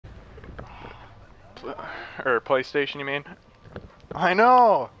Or PlayStation, you mean? I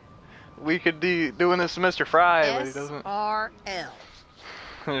know! We could be doing this to Mr. Fry, but he doesn't. SRL.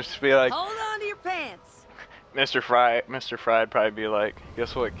 Just be like, Hold on to your pants. Mr. Fry'd probably be like,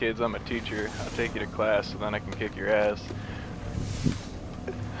 guess what, kids? I'm a teacher. I'll take you to class so then I can kick your ass.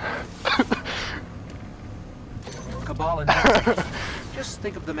 Cabal and Nazi. Just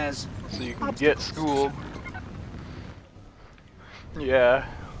think of them as so you can get schooled. Yeah.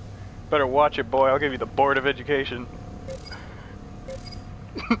 Better watch it, boy. I'll give you the Board of Education.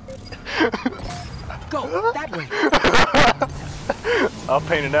 Go that way. I'll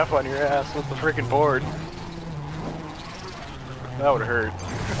paint an F on your ass with the freaking board. That would hurt.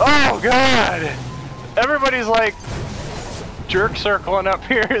 Oh god! Everybody's like jerk circling up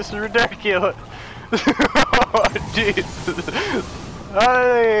here. It's ridiculous. Oh Jesus!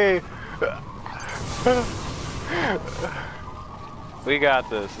 Hey! We got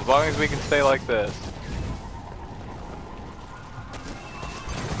this. As long as we can stay like this.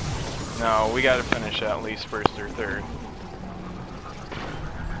 No, we gotta finish at least first or third.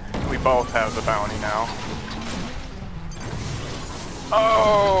 We both have the bounty now.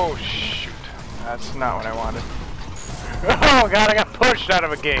 Oh shoot. That's not what I wanted. Oh god, I got pushed out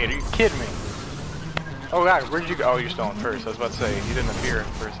of a gate. Are you kidding me? Oh god, where'd you go? Oh, you're still in first. I was about to say, you didn't appear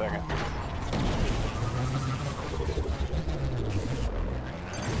for a second.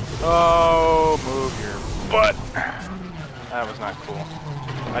 Oh, move your butt. That was not cool.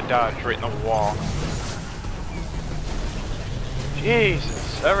 I dodged right in the wall.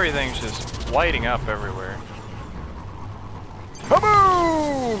 Jesus, everything's just lighting up everywhere.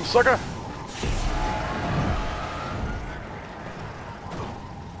 Boom, sucker!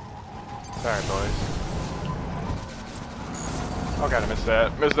 Sorry, boys. Oh god, I missed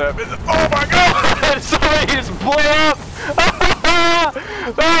that. Missed that. Oh my god! Somebody just blew up!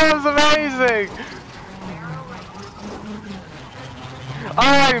 That was amazing!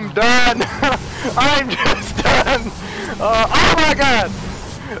 I'm done! I'm just done! Oh my god!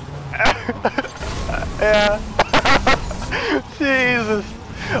 Yeah. Jesus.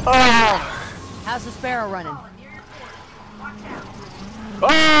 Oh. How's the sparrow running?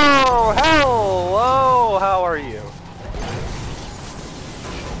 Oh, hello! How are you?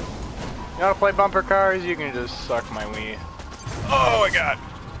 You wanna play bumper cars? You can just suck my wee. Oh my god!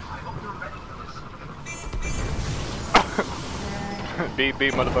 Beep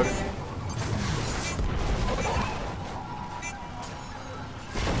beep, motherfucker.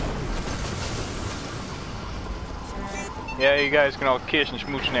 Yeah, you guys can all kiss and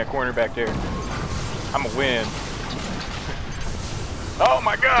smooch in that corner back there. I'm a win. Oh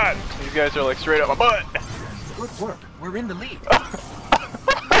my god! These guys are like straight up my butt! Good work. We're in the lead.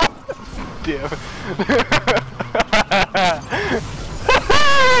 Damn.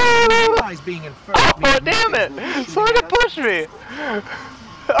 Being in first. Oh damn it! Someone pushed me!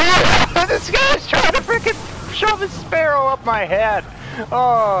 Oh, this guy's trying to freaking shove his sparrow up my head!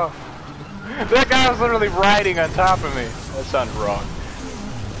 Oh. That guy was literally riding on top of me. That sounded wrong.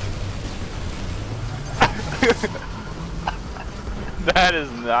 That is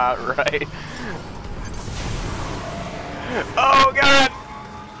not right. Oh god!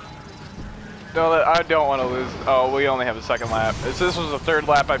 No, I don't want to lose. Oh, we only have a second lap. If this was a third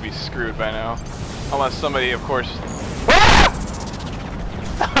lap, I'd be screwed by now. Unless somebody, of course... Ah!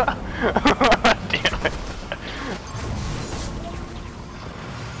 Damn it.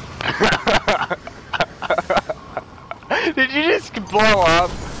 Did you just blow up?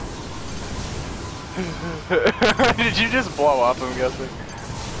 Did you just blow up, I'm guessing?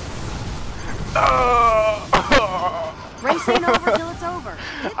 Race ain't over till it's over.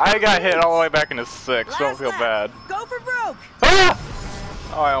 I got hit all the way back into 6, don't feel bad. Go for broke! Ah!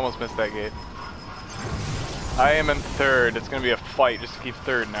 Oh, I almost missed that gate. I am in third. It's gonna be a fight just to keep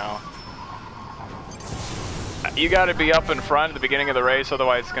third now. You gotta be up in front at the beginning of the race,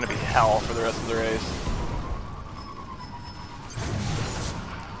 otherwise it's gonna be hell for the rest of the race.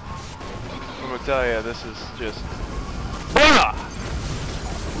 I'm gonna tell you, this is just... Ah!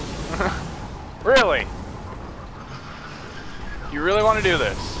 Really? You really want to do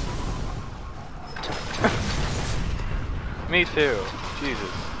this? Me too. Jesus.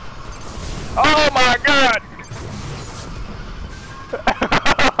 Oh my god!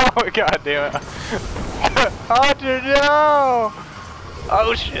 Oh god damn it. Oh no!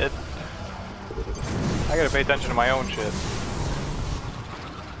 Oh shit. I gotta pay attention to my own shit.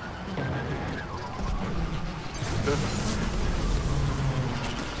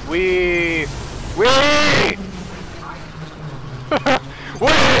 Wee! Wait!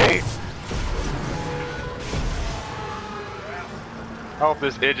 hope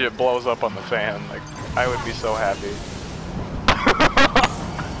this idiot blows up on the fan. Like, I would be so happy.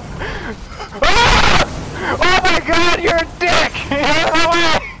 Ah! Oh my god, you're a dick!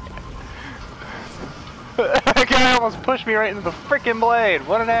 That guy almost pushed me right into the freaking blade.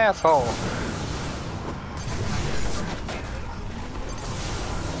 What an asshole.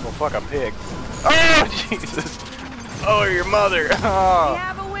 Well, fuck a pig. Oh, Jesus. Oh, your mother. Oh. We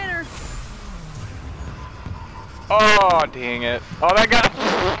have a winner. Oh, dang it. Oh, that guy.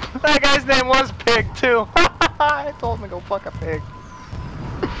 That guy's name was Pig, too. I told him to go fuck a pig.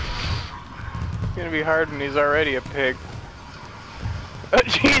 It's gonna be hard when he's already a pig.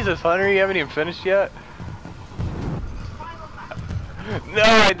 Jesus, Hunter, you haven't even finished yet? No,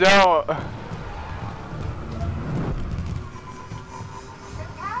 I don't.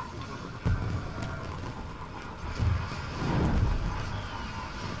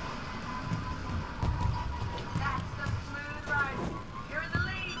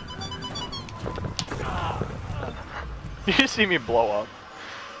 You just see me blow up.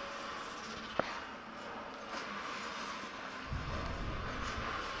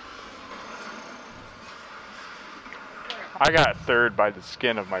 I got third by the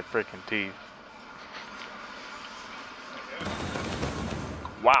skin of my freaking teeth.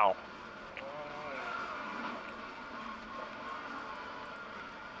 Wow.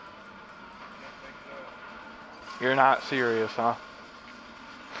 You're not serious, huh?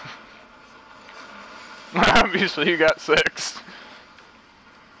 Obviously you got 6.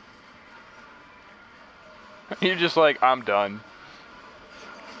 You're just like, I'm done.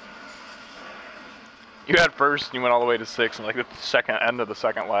 You had first and you went all the way to 6 and like the second end of the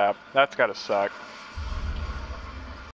second lap. That's gotta suck.